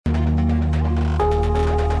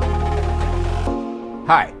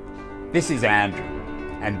Hi, this is Andrew,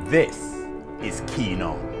 and this is Keen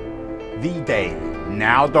On, the daily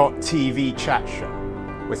now.tv chat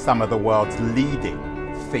show with some of the world's leading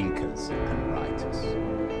thinkers and writers.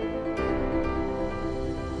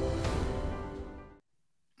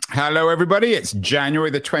 Hello, everybody. It's January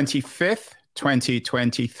the 25th,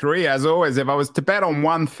 2023. As always, if I was to bet on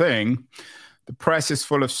one thing, the press is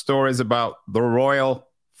full of stories about the royal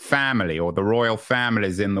family or the royal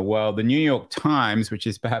families in the world. The New York Times, which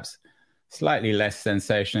is perhaps slightly less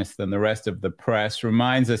sensationalist than the rest of the press,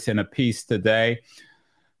 reminds us in a piece today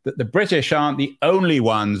that the British aren't the only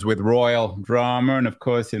ones with royal drama. And of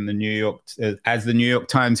course, in the New York, as the New York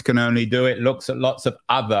Times can only do, it looks at lots of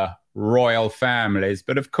other royal families.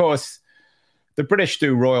 But of course, the British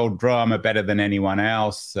do royal drama better than anyone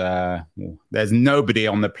else. There's nobody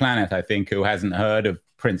on the planet, I think, who hasn't heard of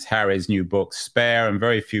Prince Harry's new book, Spare, and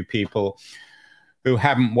very few people who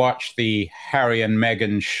haven't watched the Harry and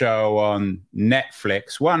Meghan show on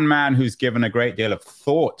Netflix. One man who's given a great deal of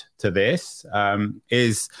thought to this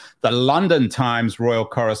is the London Times royal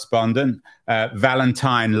correspondent,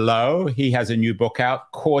 Valentine. He has a new book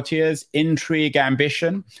out, Courtiers, Intrigue,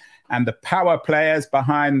 Ambition, and the Power Players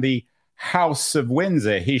Behind the House of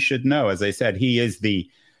Windsor. He should know, as I said, he is the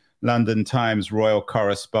London Times royal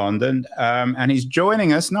correspondent. And he's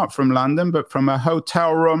joining us not from London, but from a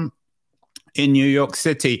hotel room in New York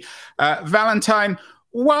City. Valentine,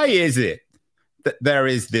 why is it that there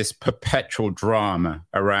is this perpetual drama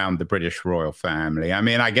around the British royal family? I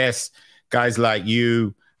mean, I guess guys like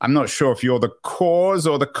you, I'm not sure if you're the cause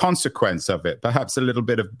or the consequence of it, perhaps a little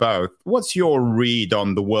bit of both. What's your read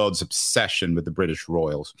on the world's obsession with the British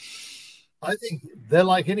royals? I think they're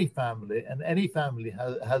like any family, and any family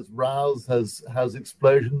has rows, has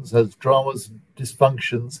explosions, has dramas,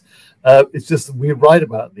 dysfunctions. It's just that we write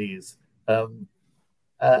about these.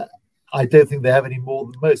 I don't think they have any more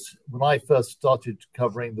than most. When I first started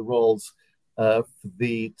covering the royals for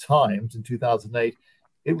the Times in 2008,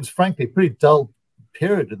 it was frankly a pretty dull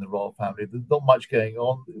period in the royal family. There's not much going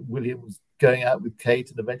on. William was going out with Kate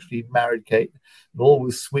and eventually married Kate, and all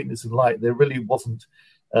was sweetness and light. There really wasn't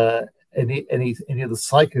any of the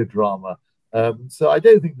psychodrama. So I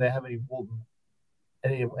don't think they have any more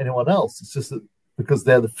than anyone else. It's just that because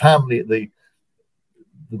they're the family, the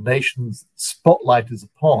nation's spotlight is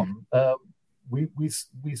upon, we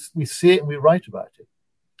see it and we write about it.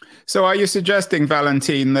 So are you suggesting,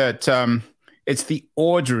 Valentine, that it's the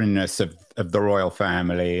ordinariness of the royal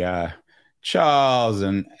family, Charles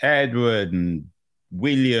and Edward and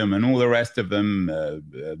William and all the rest of them,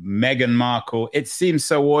 Meghan Markle, it seems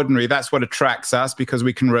so ordinary. That's what attracts us because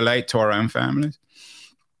we can relate to our own families?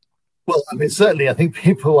 Well, I mean, certainly I think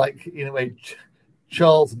people like, in a way,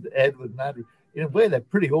 Charles and Edward and Andrew, in a way, they're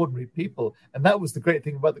pretty ordinary people. And that was the great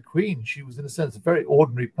thing about the Queen. She was, in a sense, a very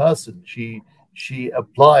ordinary person. She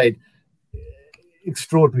applied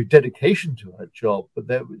extraordinary dedication to her job, but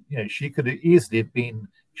there, she could have easily have been,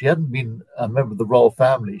 she hadn't been a member of the royal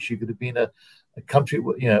family. She could have been a country,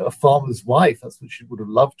 a farmer's wife. That's what she would have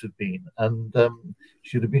loved to have been. And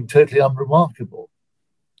she would have been totally unremarkable.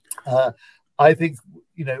 I think,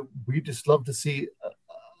 we just love to see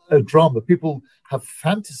a drama. People have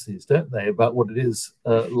fantasies, don't they, about what it is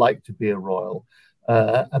like to be a royal.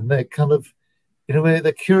 And they're kind of, in a way,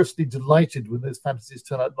 they're curiously delighted when those fantasies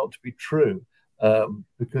turn out not to be true.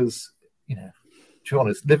 Because, to be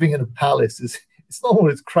honest, living in a palace it's not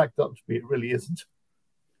what it's cracked up to be. It really isn't.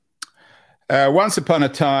 Once upon a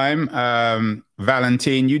time,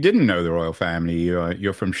 Valentine, you didn't know the royal family.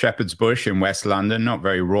 You're from Shepherd's Bush in West London, not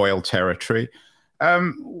very royal territory.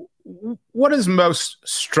 What has most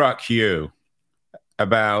struck you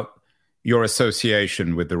about your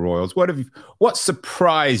association with the royals? What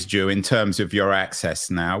surprised you in terms of your access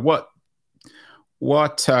now? What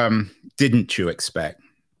didn't you expect?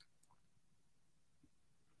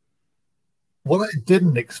 What I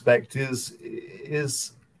didn't expect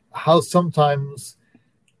is how sometimes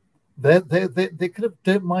they kind of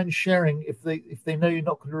don't mind sharing if they know you're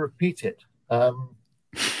not going to repeat it.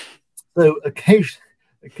 So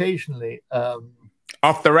occasionally,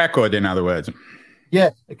 off the record, in other words.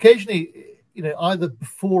 Yeah, occasionally, either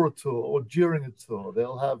before a tour or during a tour,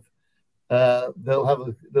 they'll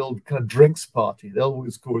kind of drinks party. They'll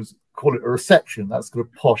always call it a reception. That's kind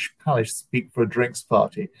of posh palace speak for a drinks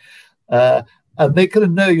party. And they kind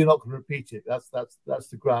of know you're not going to repeat it. That's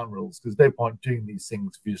the ground rules, because no point doing these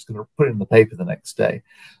things if you're just going to put it in the paper the next day.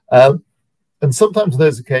 And sometimes on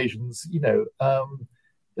those occasions,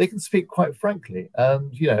 they can speak quite frankly.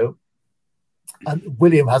 And and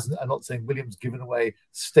William hasn't. I'm not saying William's given away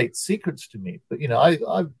state secrets to me, but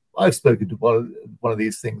I've spoken to one of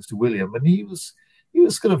these things to William, and he was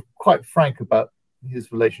was kind of quite frank about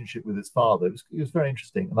his relationship with his father. It was very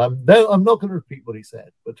interesting. And I'm not going to repeat what he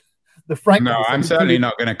said, but the frankness. No, I'm certainly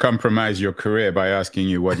not going to compromise your career by asking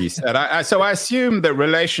you what he said. So I assume the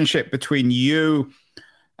relationship between you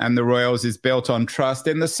and the royals is built on trust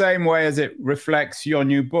in the same way as it reflects your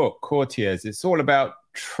new book, Courtiers. It's all about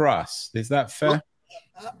trust. Is that fair? Well,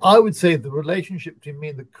 I would say the relationship between me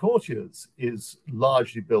and the courtiers is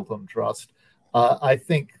largely built on trust. I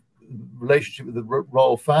think the relationship with the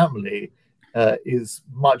royal family is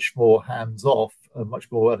much more hands-off, much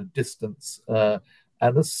more at a distance.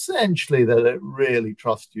 And essentially, they don't really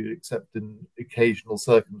trust you except in occasional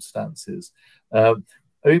circumstances. I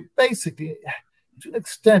mean, basically, to an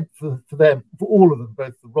extent, for them, for all of them,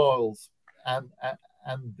 both the royals and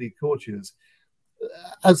the courtiers,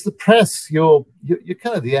 as the press, you're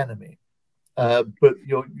kind of the enemy, but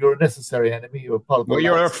you're a necessary enemy. You're a part of the. Well,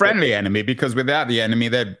 you're a friendly enemy, because without the enemy,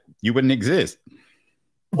 that you wouldn't exist.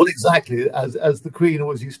 Well, exactly, as the Queen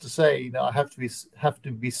always used to say, you know, I have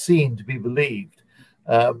to be seen to be believed,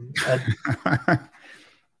 and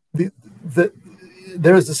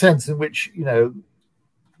there is a sense in which, you know,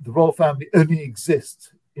 the royal family only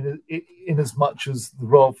exists in as much as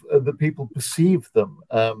the people perceive them.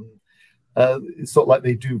 It's not like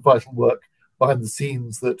they do vital work behind the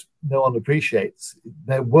scenes that no one appreciates.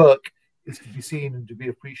 Their work is to be seen and to be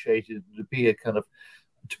appreciated, and to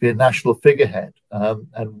be a national figurehead,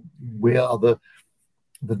 and we are the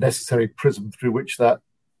necessary prism through which that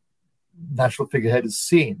national figurehead is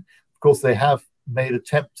seen. Of course, they have made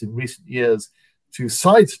attempts in recent years to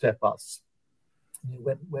sidestep us.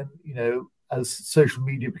 When you know, as social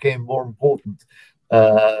media became more important,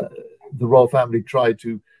 the royal family tried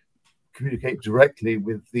to communicate directly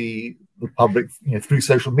with the public, you know, through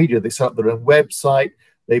social media. They set up their own website.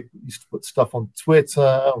 They used to put stuff on Twitter,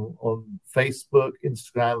 on Facebook,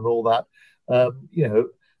 Instagram, and all that. You know,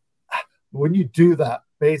 when you do that,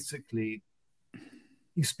 basically,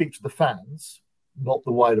 you speak to the fans, not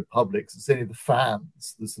the wider public. It's only the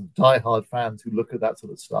fans, the sort of diehard fans who look at that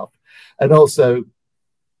sort of stuff. And also,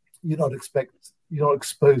 you're not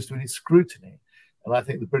exposed to any scrutiny. And I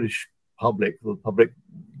think the British public, the public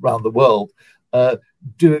around the world,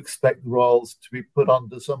 do expect the royals to be put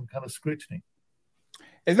under some kind of scrutiny.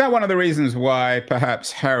 Is that one of the reasons why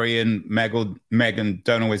perhaps Harry and Meghan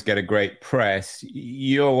don't always get a great press?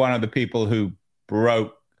 You're one of the people who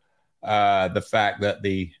broke the fact that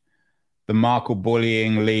the Markle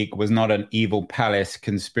bullying leak was not an evil palace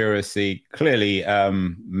conspiracy. Clearly,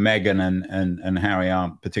 Meghan and Harry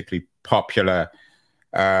aren't particularly popular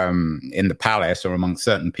in the palace, or amongst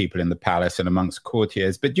certain people in the palace and amongst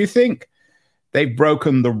courtiers. But do you think they've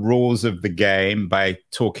broken the rules of the game by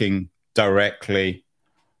talking directly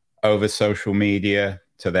over social media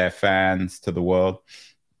to their fans, to the world?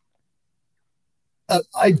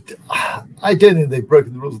 I don't think they've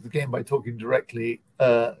broken the rules of the game by talking directly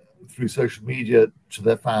through social media to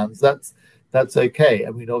their fans. That's okay.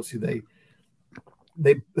 I mean, obviously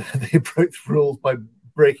they broke the rules by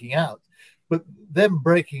breaking out, but them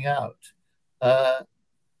breaking out,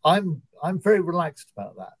 I'm very relaxed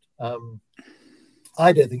about that.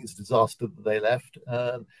 I don't think it's a disaster that they left.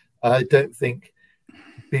 I don't think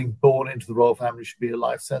being born into the royal family should be a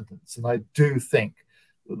life sentence, and I do think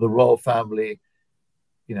that the royal family,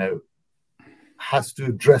 you know, has to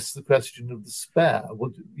address the question of despair.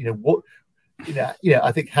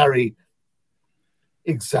 I think Harry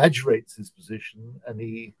exaggerates his position, and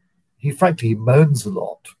he frankly moans a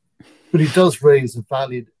lot, but he does raise a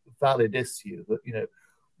valid issue that, you know,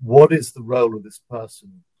 what is the role of this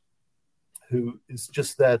person who is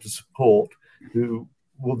just there to support, who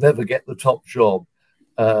will never get the top job,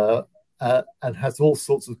 and has all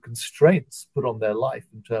sorts of constraints put on their life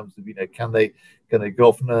in terms of, you know, can they go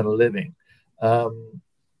off and earn a living? Can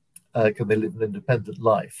they live an independent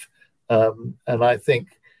life? And I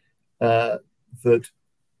think that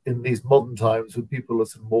in these modern times, when people are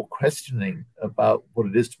sort of more questioning about what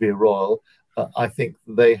it is to be a royal, I think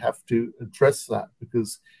they have to address that,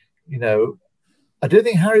 because, you know, I don't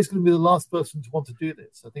think Harry's going to be the last person to want to do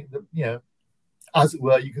this. I think that, you know, as it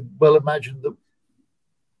were, you could well imagine that,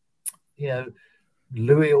 you know,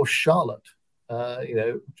 Louis or Charlotte, you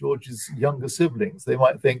know, George's younger siblings, they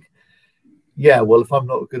might think, yeah, well, if I'm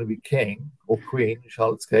not going to be king or queen, in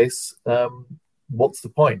Charlotte's case, what's the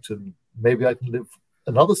point? And maybe I can live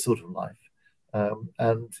another sort of life.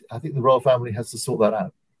 And I think the royal family has to sort that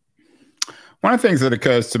out. One of the things that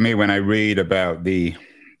occurs to me when I read about the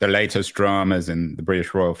latest dramas in the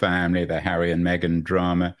British royal family, the Harry and Meghan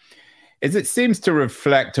drama, is it seems to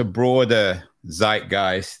reflect a broader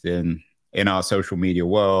zeitgeist in our social media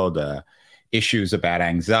world, issues about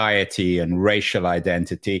anxiety and racial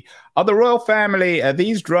identity. Are the royal family, are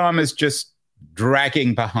these dramas just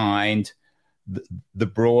dragging behind the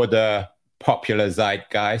broader popular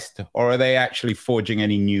zeitgeist, or are they actually forging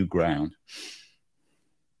any new ground?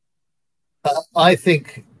 I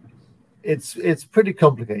think it's pretty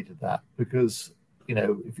complicated, that, because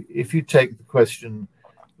if you take the question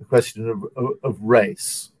of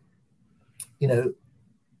race,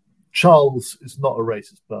 Charles is not a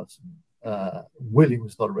racist person. William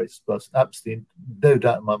is not a racist person. Absolutely no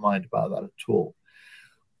doubt in my mind about that at all.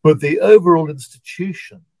 But the overall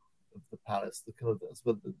institution of the palace, the kind of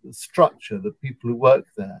the structure, the people who work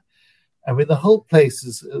there, I mean, the whole place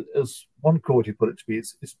is, as one courtier put it to me,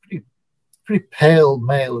 is pretty pale,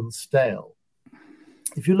 male, and stale.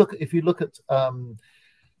 If you look at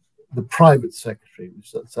the private secretary,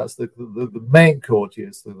 which that's the main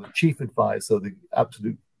courtier, so the chief advisor, the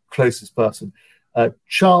absolute closest person,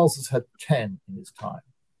 Charles has had 10 in his time.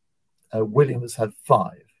 William has had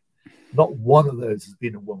 5. Not one of those has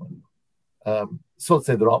been a woman. So to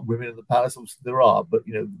say there aren't women in the palace, obviously there are, but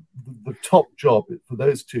the top job for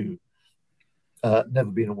those two,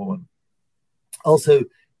 never been a woman. Also,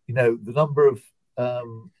 the number of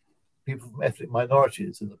people from ethnic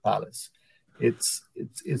minorities in the palace, it's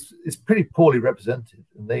pretty poorly represented,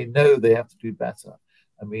 and they know they have to do better.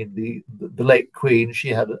 I mean, the late Queen, she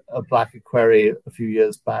had a black equerry a few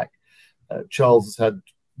years back. Charles has had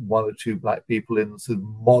 1 or 2 black people in sort of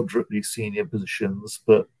moderately senior positions,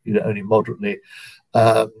 but only moderately.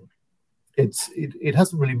 It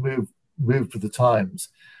hasn't really moved with the times,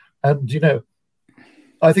 and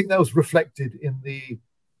I think that was reflected in the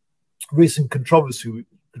recent controversy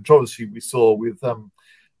we saw with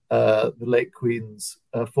the late Queen's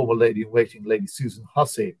former lady-in-waiting, Lady Susan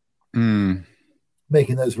Hussey,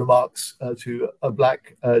 making those remarks to a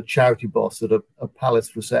black charity boss at a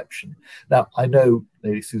palace reception. Now, I know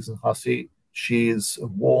Lady Susan Hussey. She is a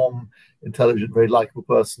warm, intelligent, very likable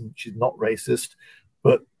person. She's not racist,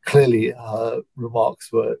 but clearly her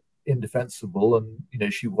remarks were indefensible,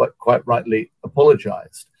 and she quite rightly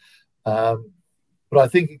apologized. But I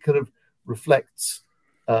think it kind of reflects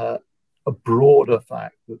a broader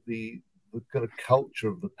fact that the kind of culture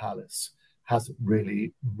of the palace hasn't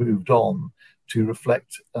really moved on to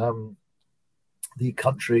reflect the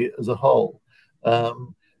country as a whole.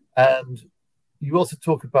 And you also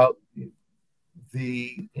talk about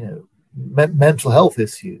the mental health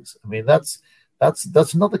issues. I mean, that's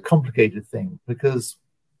another complicated thing, because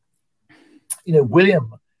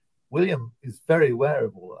William is very aware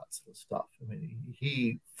of all that sort of stuff. I mean,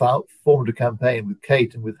 he formed a campaign with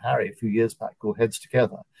Kate and with Harry a few years back called Heads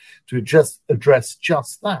Together to just address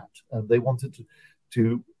just that. And they wanted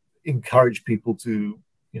to encourage people to,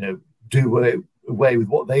 do away with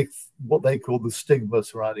what they call the stigma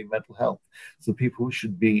surrounding mental health. So people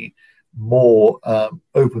should be more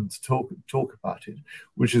open to talk about it,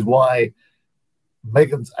 which is why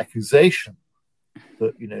Meghan's accusation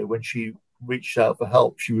that, when she reached out for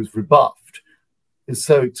help, she was rebuffed, is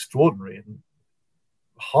so extraordinary and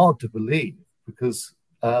hard to believe, because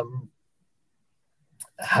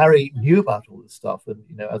Harry knew about all this stuff,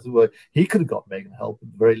 and as it were, he could have got Meghan help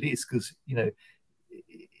at the very least, because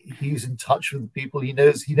he's in touch with the people, he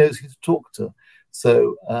knows who to talk to.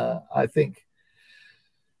 So I think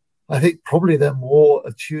probably they're more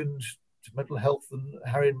attuned to mental health than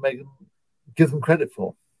Harry and Meghan give them credit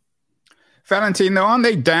for. Valentine, though, aren't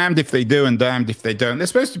they damned if they do and damned if they don't? They're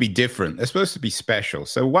supposed to be different. They're supposed to be special.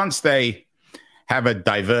 So once they have a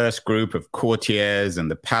diverse group of courtiers and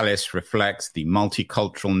the palace reflects the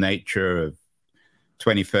multicultural nature of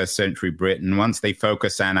 21st century Britain, once they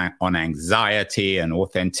focus on anxiety and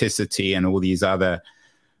authenticity and all these other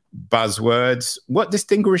buzzwords, what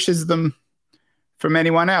distinguishes them from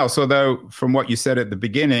anyone else? Although, from what you said at the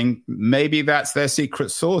beginning, maybe that's their secret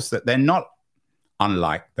sauce, that they're not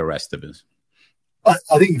unlike the rest of us. I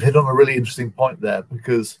think you've hit on a really interesting point there,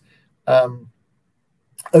 because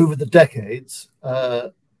over the decades,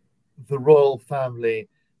 the royal family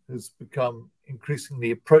has become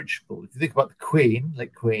increasingly approachable. If you think about the Queen,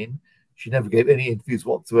 like Queen, she never gave any interviews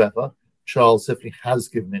whatsoever. Charles definitely has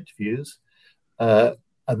given interviews. And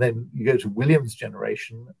then you go to William's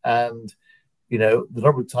generation, and the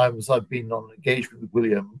number of times I've been on engagement with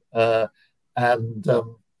William, and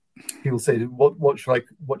people say, "What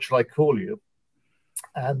should I call you?"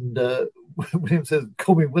 And William says,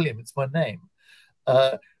 "Call me William. It's my name."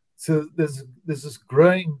 So there's this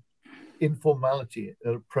growing informality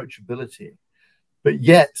and approachability, but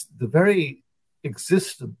yet the very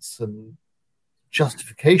existence and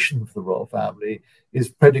justification of the royal family is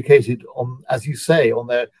predicated on, as you say, on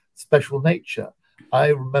their special nature. I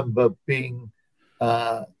remember being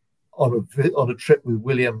on a trip with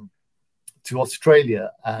William to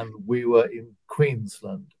Australia, and we were in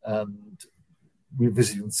Queensland, and we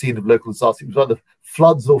visited the scene of local disaster. It was either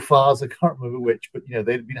floods or fires, I can't remember which, but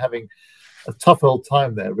they'd been having a tough old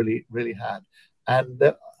time there, really, really had. And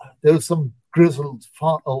there was some grizzled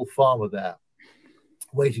old farmer there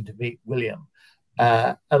waiting to meet William.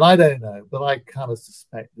 And I don't know, but I kind of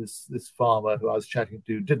suspect this farmer who I was chatting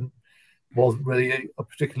to wasn't really a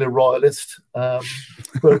particular royalist,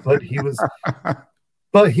 but he was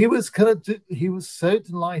he was so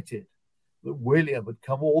delighted that William had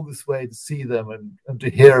come all this way to see them and to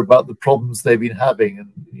hear about the problems they've been having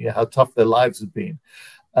and how tough their lives have been.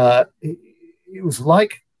 It was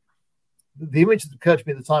like, the image that occurred to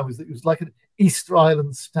me at the time was that it was like an Easter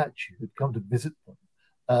Island statue who'd come to visit them.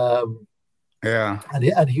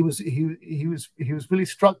 And he was really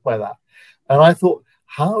struck by that. And I thought,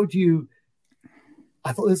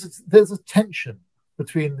 there's a tension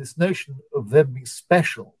between this notion of them being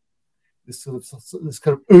special, this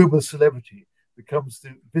kind of uber celebrity that comes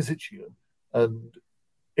to visit you, and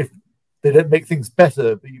if they don't make things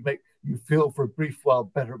better, but you feel for a brief while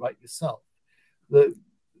better about yourself. There's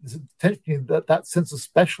a tension in that sense of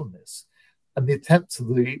specialness, and the attempts of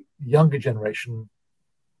the younger generation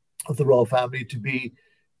of the royal family to be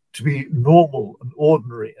normal and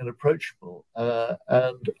ordinary and approachable.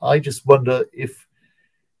 And I just wonder if,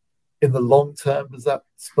 in the long term, does that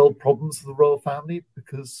spell problems for the royal family?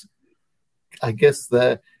 Because I guess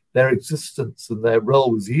their existence and their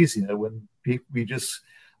role was easier when we just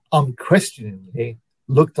unquestioningly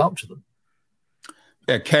looked up to them.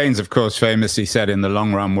 Yeah, Keynes, of course, famously said, "In the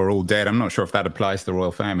long run, we're all dead." I'm not sure if that applies to the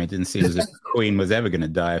royal family. It didn't seem as if the Queen was ever going to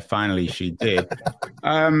die. Finally, she did.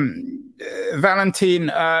 Valentine,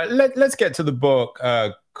 let's get to the book,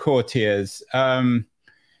 Courtiers.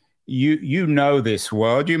 You know this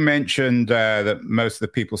world. You mentioned that most of the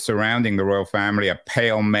people surrounding the royal family are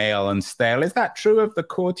pale, male, and stale. Is that true of the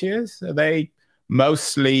courtiers? Are they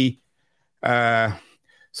mostly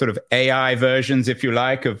sort of AI versions, if you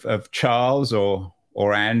like, of Charles or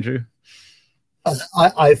Andrew?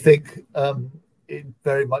 I think it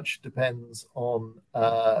very much depends on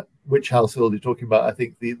which household you're talking about. I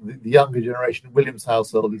think the younger generation, William's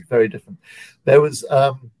household, is very different. There was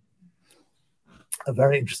a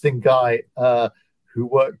very interesting guy who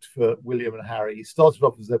worked for William and Harry. He started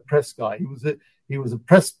off as their press guy. He was a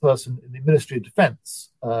press person in the Ministry of Defence,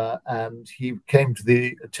 and he came to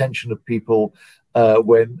the attention of people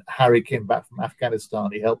when Harry came back from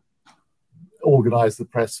Afghanistan. He helped organise the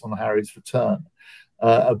press on Harry's return,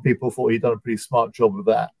 and people thought he'd done a pretty smart job of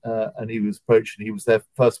that. And he was approached, and he was their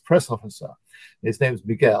first press officer. His name was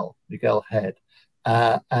Miguel Head,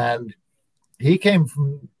 and he came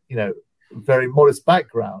from very modest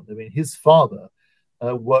background. I mean, his father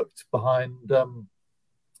worked behind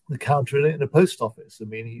the counter in a post office. I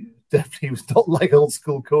mean, he was not like old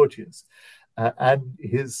school courtiers. And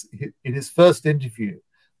in his first interview,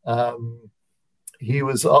 he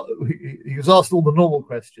was asked all the normal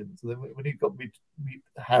questions. And then when he got to meet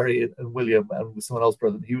Harry and William and with someone else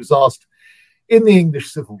present, he was asked, in the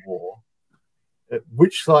English Civil War,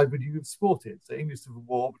 which side would you have supported? So English Civil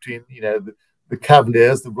War between the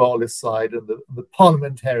Cavaliers, the Royalist side, and the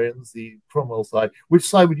Parliamentarians, the Cromwell side. Which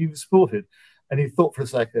side would you have supported? And he thought for a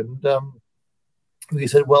second. He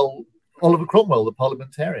said, well, Oliver Cromwell, the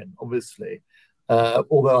Parliamentarian, obviously,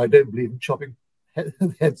 although I don't believe in chopping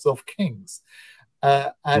heads off kings.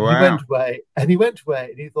 And wow. He went away,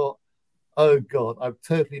 and he thought, oh, God, I've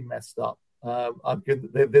totally messed up.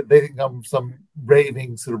 They think I'm some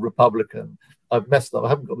raving sort of Republican. I've messed up. I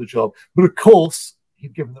haven't got the job. But of course,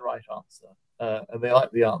 he'd given the right answer. And they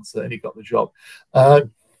liked the answer, and he got the job.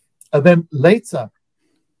 And then later,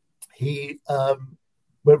 he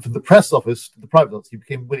went from the press office to the private office. He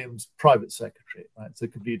became William's private secretary, right? So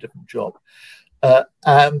it could be a different job.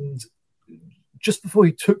 And just before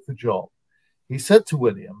he took the job, he said to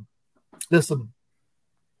William, listen,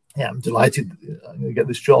 yeah, I'm delighted I'm going to get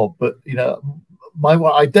this job, but,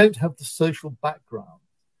 I don't have the social background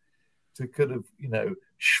to kind of,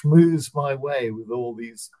 schmooze my way with all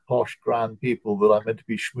these posh, grand people that I'm meant to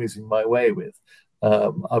be schmoozing my way with.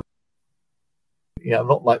 I'm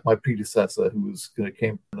not like my predecessor who was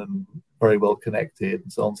came and very well connected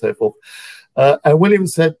and so on and so forth. And William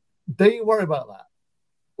said, don't you worry about that.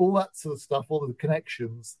 All that sort of stuff, all the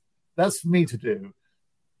connections, that's for me to do.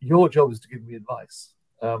 Your job is to give me advice.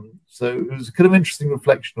 So it was a kind of interesting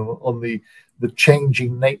reflection on the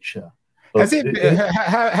changing nature.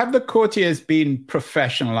 Have the courtiers been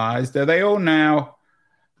professionalized? Are they all now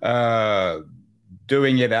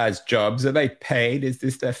doing it as jobs? Are they paid? Is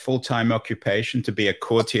this their full-time occupation to be a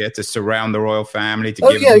courtier, to surround the royal family, to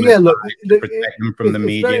give them Look, to protect them from the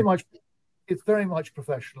media? It's very much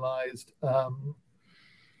professionalized.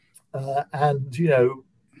 And, you know,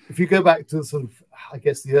 if you go back to sort of, I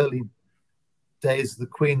guess, the early days of the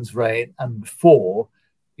Queen's reign and before,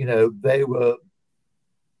 you know, they were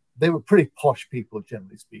pretty posh people,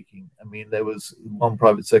 generally speaking. I mean, there was one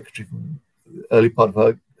private secretary from the early part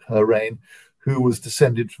of her reign who was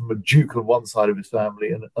descended from a duke on one side of his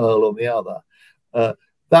family and an earl on the other.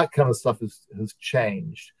 That kind of stuff has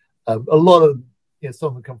changed. A lot of, you know, some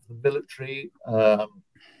of them come from the military. A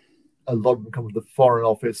lot of them come from the Foreign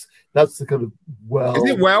Office. That's the kind of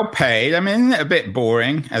Is it well paid? I mean, isn't it a bit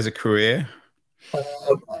boring as a career?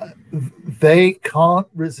 They can't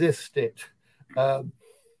resist it.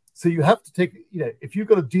 So you have to take, you know, if you've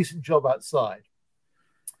got a decent job outside.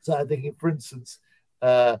 So I'm thinking, for instance,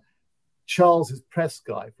 Charles's press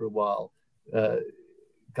guy for a while, a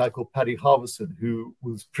guy called Paddy Harverson, who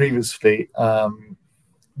was previously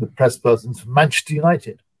the press person for Manchester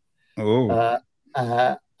United. Oh.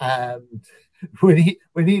 And when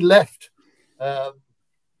he left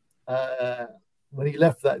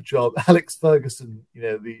that job, Alex Ferguson, you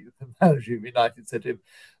know, the manager of United, said to him,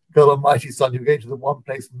 "God Almighty, son, you're going to the one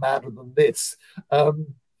place madder than this." Yeah.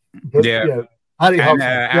 You know,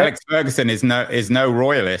 Alex Ferguson is no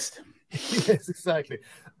royalist. Yes, exactly.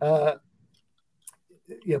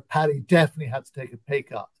 Paddy definitely had to take a pay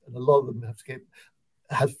cut, and a lot of them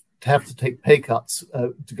have to take pay cuts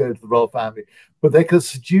to go to the royal family, but they're kind of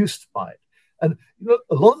seduced by it. And you know,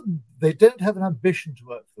 a lot of them, they don't have an ambition to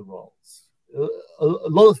work for the royals. A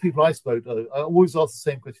lot of the people I spoke to, I always ask the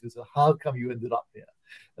same question: how come you ended up here?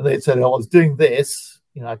 And they'd say, "Oh, I was doing this.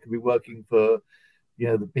 You know, I could be working for, you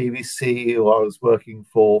know, the BBC, or I was working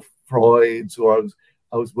for Freud's, or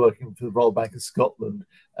I was working for the Royal Bank of Scotland,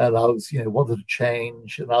 and I was, you know, wanted to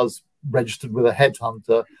change, and I was registered with a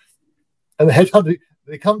headhunter, and the headhunter."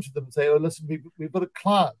 They come to them and say, "Oh, listen, we've got a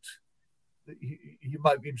client that you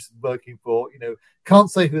might be interested in working for. You know,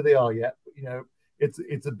 can't say who they are yet, but, you know,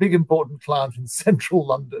 it's a big, important client in central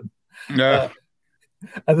London." Yeah.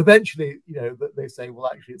 And eventually, you know, they say, "Well,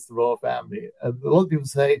 actually, it's the royal family." And a lot of people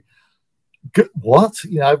say, "What?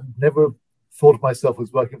 You know, I've never thought of myself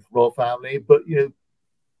as working for the royal family," but, you know,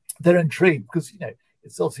 they're intrigued because, you know,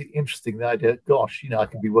 it's obviously interesting, the idea, gosh, you know, I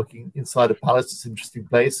could be working inside a palace. It's an interesting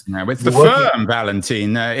place. Yeah, it's the firm,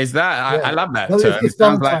 Valentine. Is that? Yeah. I love that term. It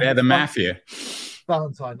sounds like they're the mafia.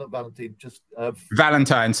 Valentine, not Valentine, just...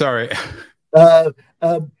 Valentine, sorry.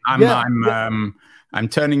 I'm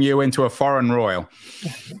turning you into a foreign royal.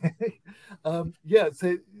 So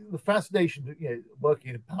the fascination, you know, working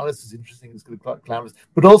in a palace is interesting. It's quite glamorous,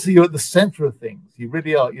 but also you're at the center of things. You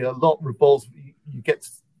really are. You know, a lot revolves. You get to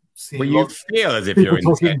see. Well, you feel as if you're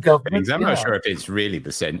in government. I'm not sure if it's really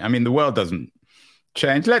the same. I mean, the world doesn't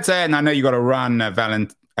change. Let's say, and I know you got to run,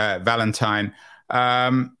 Valentine.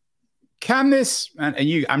 Can this? And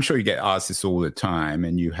you, I'm sure you get asked this all the time,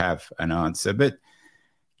 and you have an answer, but.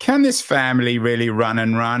 Can this family really run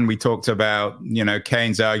and run? We talked about, you know,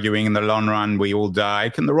 Keynes arguing in the long run, we all die.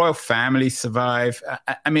 Can the royal family survive?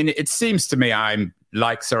 I mean, it seems to me, I'm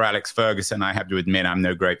like Sir Alex Ferguson. I have to admit, I'm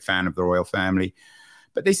no great fan of the royal family,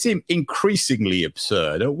 but they seem increasingly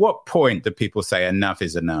absurd. At what point do people say enough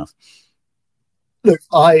is enough? Look,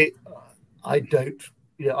 I don't,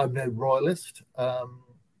 you know, I'm no royalist.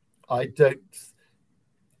 I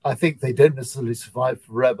think they don't necessarily survive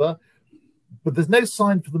forever. But there's no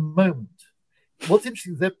sign for the moment. What's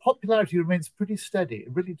interesting is their popularity remains pretty steady.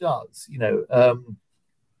 It really does. You know,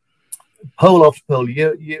 poll after poll,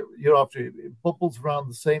 year after year, it bubbles around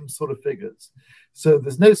the same sort of figures. So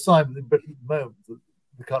there's no sign within Britain at the moment that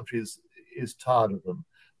the country is tired of them.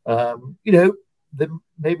 You know,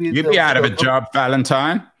 maybe you'd be out of a job,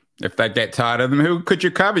 Valentine. If they get tired of them, who could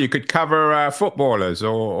you cover? You could cover footballers,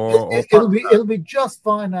 or it'll be just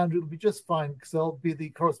fine, Andrew. It'll be just fine because I'll be the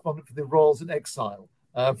correspondent for the Royals in exile.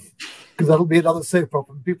 Because that'll be another soap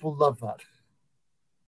opera. People love that.